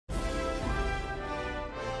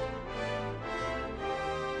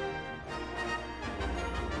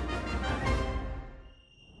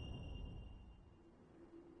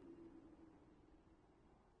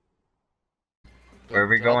Where are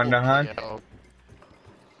we going to hunt?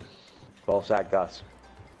 Ball sack Gus.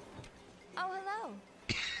 Oh, hello.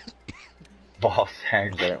 Ball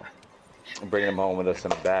sack. I'm bringing him home with us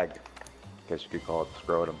in a bag. Guess you could call it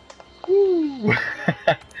scrotum. Woo.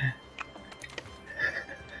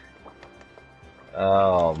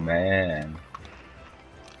 Oh man.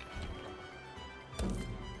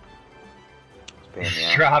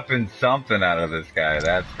 He's dropping something out of this guy,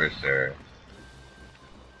 that's for sure.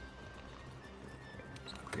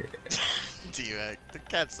 DMAC, the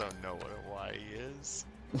cats don't know why he is.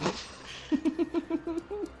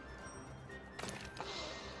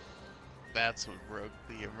 That's what broke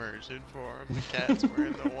the immersion for him. The cats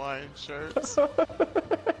wearing the Hawaiian shirts.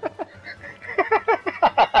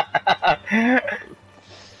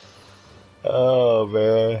 Oh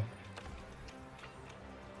man.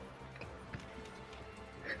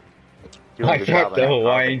 I thought the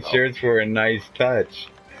Hawaiian shirts were a nice touch.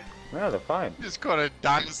 No, they're fine. Just caught a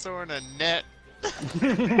dinosaur in a net. This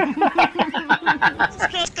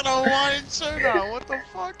guy's got a Hawaiian shirt on. What the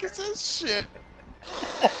fuck is this shit?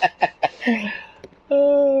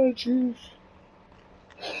 Oh, jeez.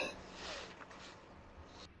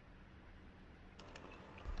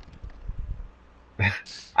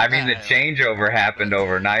 I mean, the changeover happened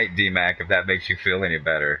overnight, DMAC, if that makes you feel any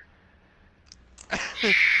better.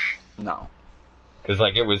 No. Because,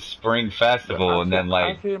 like, it was Spring Festival, and then,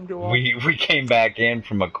 like, we came back in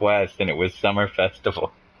from a quest, and it was Summer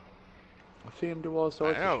Festival. I see him do all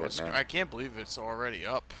sorts of shit, man. I can't believe it's already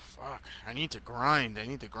up. Fuck. I need to grind. I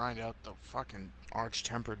need to grind out the fucking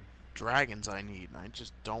arch-tempered dragons I need, and I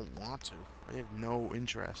just don't want to. I have no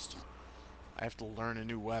interest. I have to learn a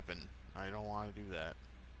new weapon. I don't want to do that.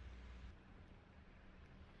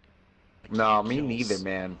 No, me neither,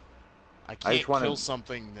 man. I can't kill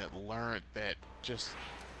something that just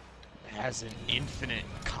has an infinite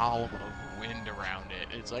column of wind around it.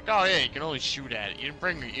 It's like, oh yeah, you can only shoot at it. You didn't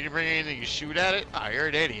bring anything to shoot at it? Ah, you're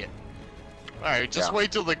an idiot. Alright, just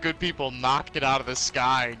wait till the good people knock it out of the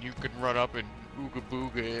sky and you can run up and ooga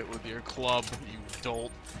booga it with your club, you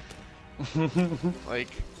dolt. Like,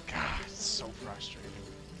 God, it's so frustrating.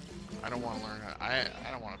 I don't want to learn how, I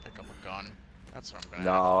don't want to pick up a gun. That's what I'm gonna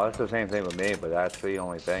No, that's the same thing with me, but that's the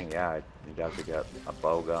only thing, yeah. You'd have to get a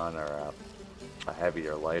bow gun or a heavy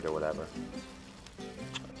or light or whatever.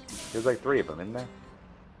 There's like 3 of them, isn't there?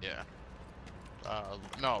 Yeah.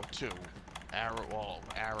 No, 2.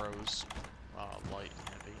 Arrows, light and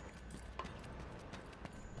heavy.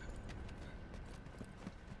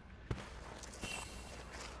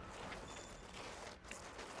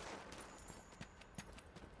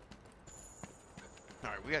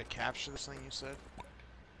 Alright, we gotta capture this thing you said?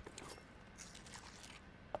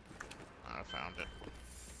 I found it.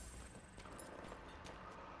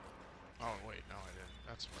 Oh, wait, no I didn't.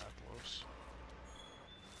 That's Rathalos.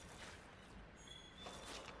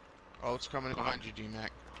 Oh, it's coming behind you, DMAC.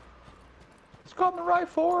 It's coming right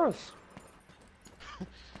for us!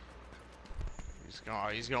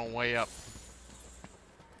 He's going way up.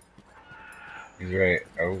 He's right.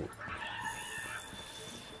 Oh.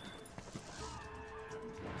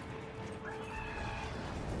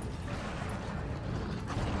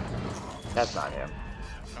 That's not him.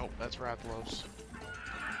 Nope, that's Rathalos.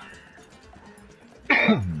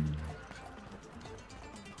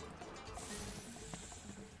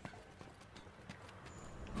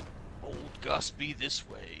 Old Gus be this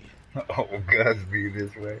way. Old Gus be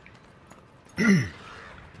this way. Oh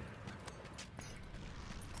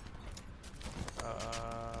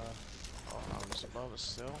no, he's above us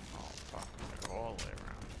still? Oh fuck, I'm gonna go all the way around.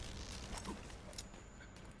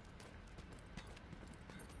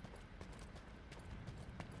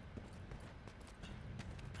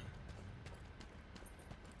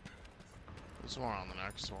 There's one on the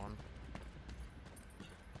next one.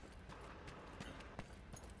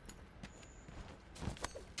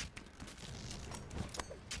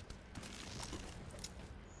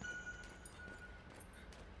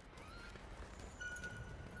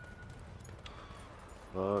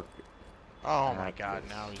 Look. Oh my god,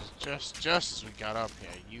 now he's just as we got up here,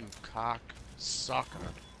 you cock sucker.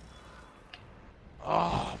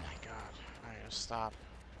 Oh my god, I gotta stop.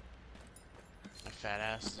 My fat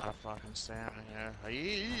ass is not fucking standing here.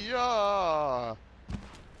 Hi-ya!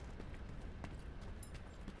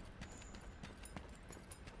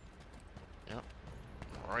 Yep.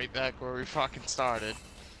 Right back where we fucking started.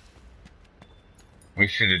 We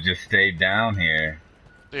should have just stayed down here.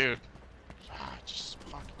 Dude. Just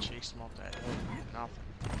fucking chase him up that hill. Nothing.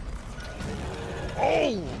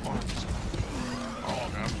 Oh! Oh,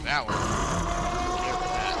 no, that one. Get rid of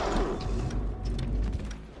that.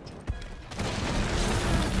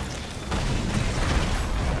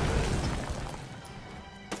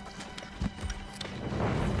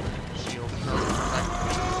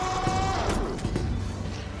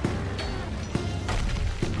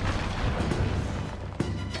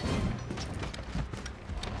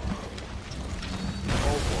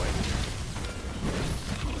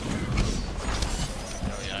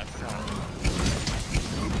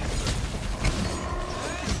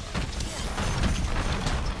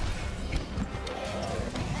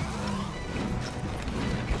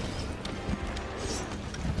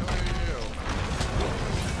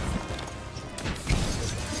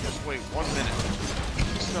 1 minute.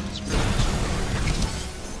 This stuff is pretty.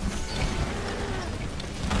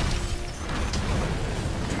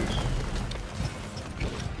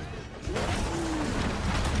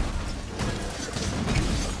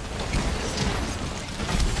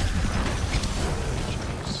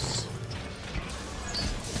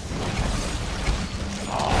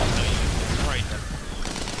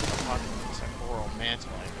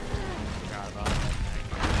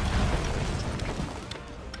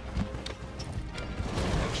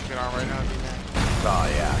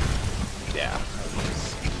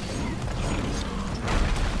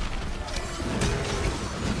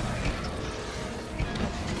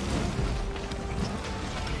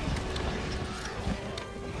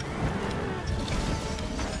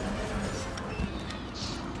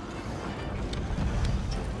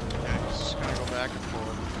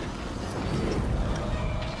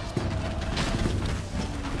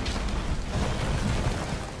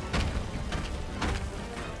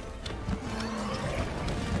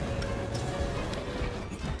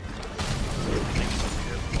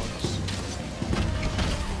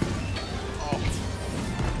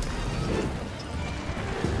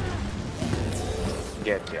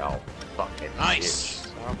 Get y'all fucking nice.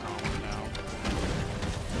 Bitch. I'm calling now.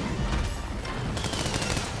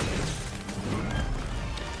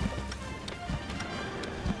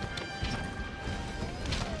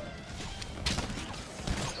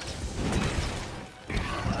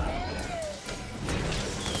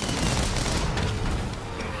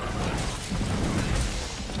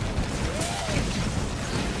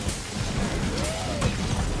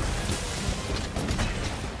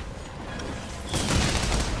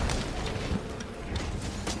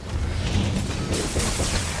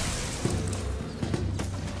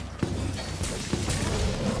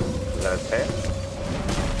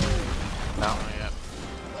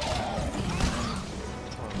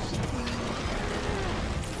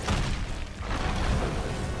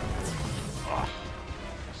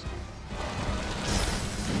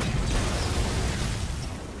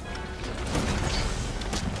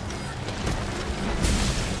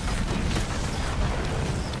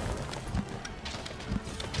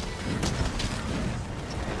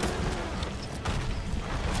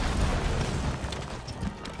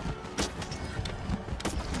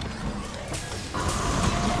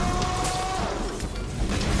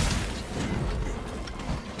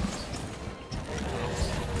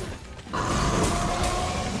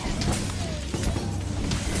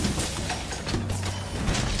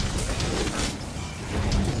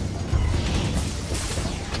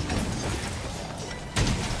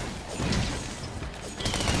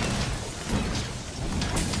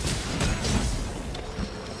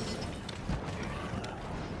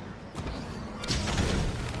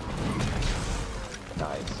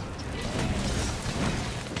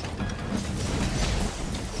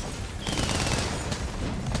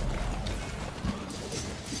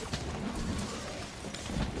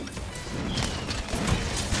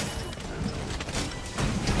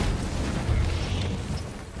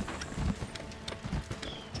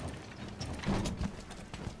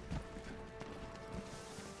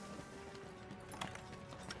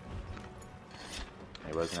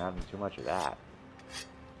 He wasn't having too much of that.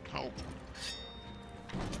 Nope.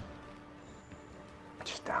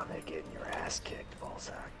 Just down there getting your ass kicked,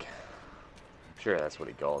 Ballsack. I'm sure that's what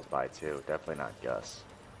he goes by too. Definitely not Gus.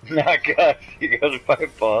 Not Gus. He goes by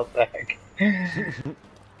Ballsack.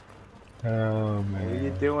 Oh man. What are you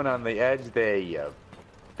doing on the edge there, you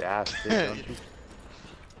bastard? Don't you...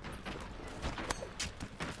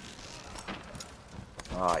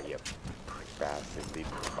 Oh, you bastard. Leave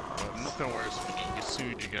me alone. Nothing worse when you get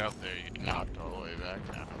sued, you get out there, you get knocked all the way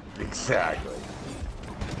back down. Exactly.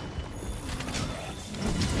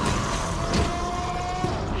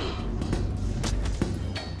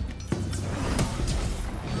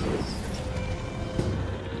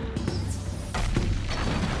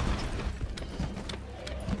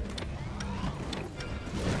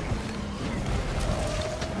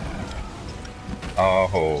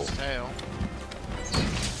 Oh. Tail.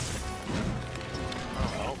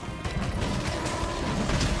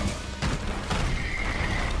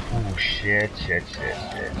 Oh shit. You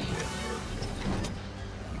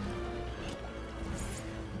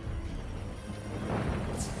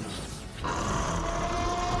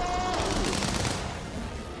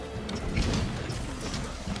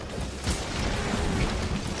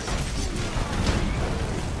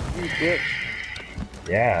bitch.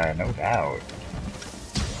 Yeah, no doubt.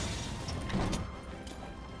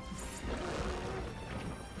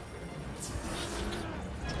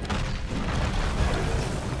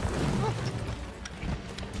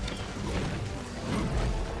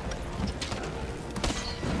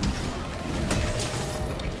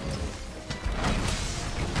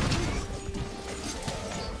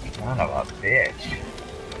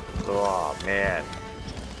 Oh man.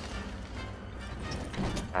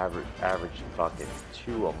 Average fucking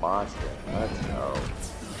 2 a monster. Let's go.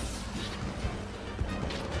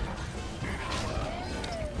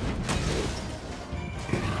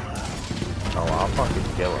 Oh, I'll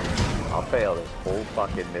fucking kill him. I'll fail this whole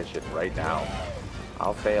fucking mission right now.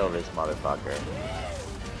 I'll fail this motherfucker.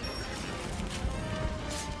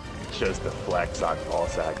 Just a flex on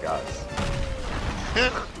Ballsack Gus.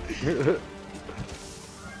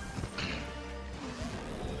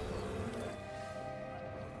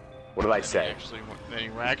 What did I say? Then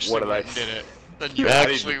you actually went and did it. Then you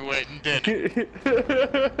actually went and did it.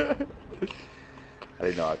 I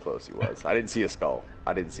didn't know how close he was. I didn't see a skull.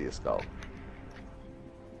 I didn't see a skull.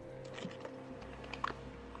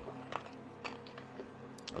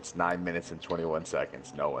 It's 9 minutes and 21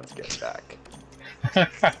 seconds. No one's getting back.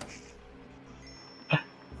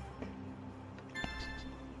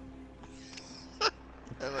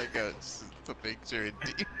 I like how it's the picture in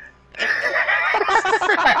deep.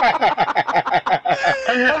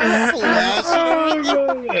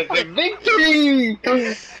 Victory!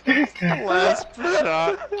 Last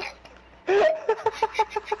shot.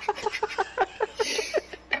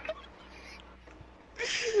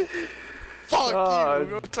 Fuck you!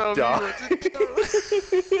 Don't tell me what to do.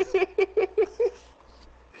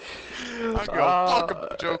 I'll go fuck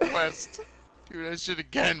up Joe Quest. Do that shit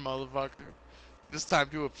again, motherfucker. This time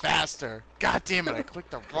do it faster. God damn it, I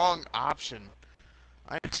clicked the wrong option.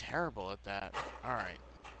 I'm terrible at that. Alright.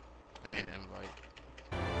 I made an invite.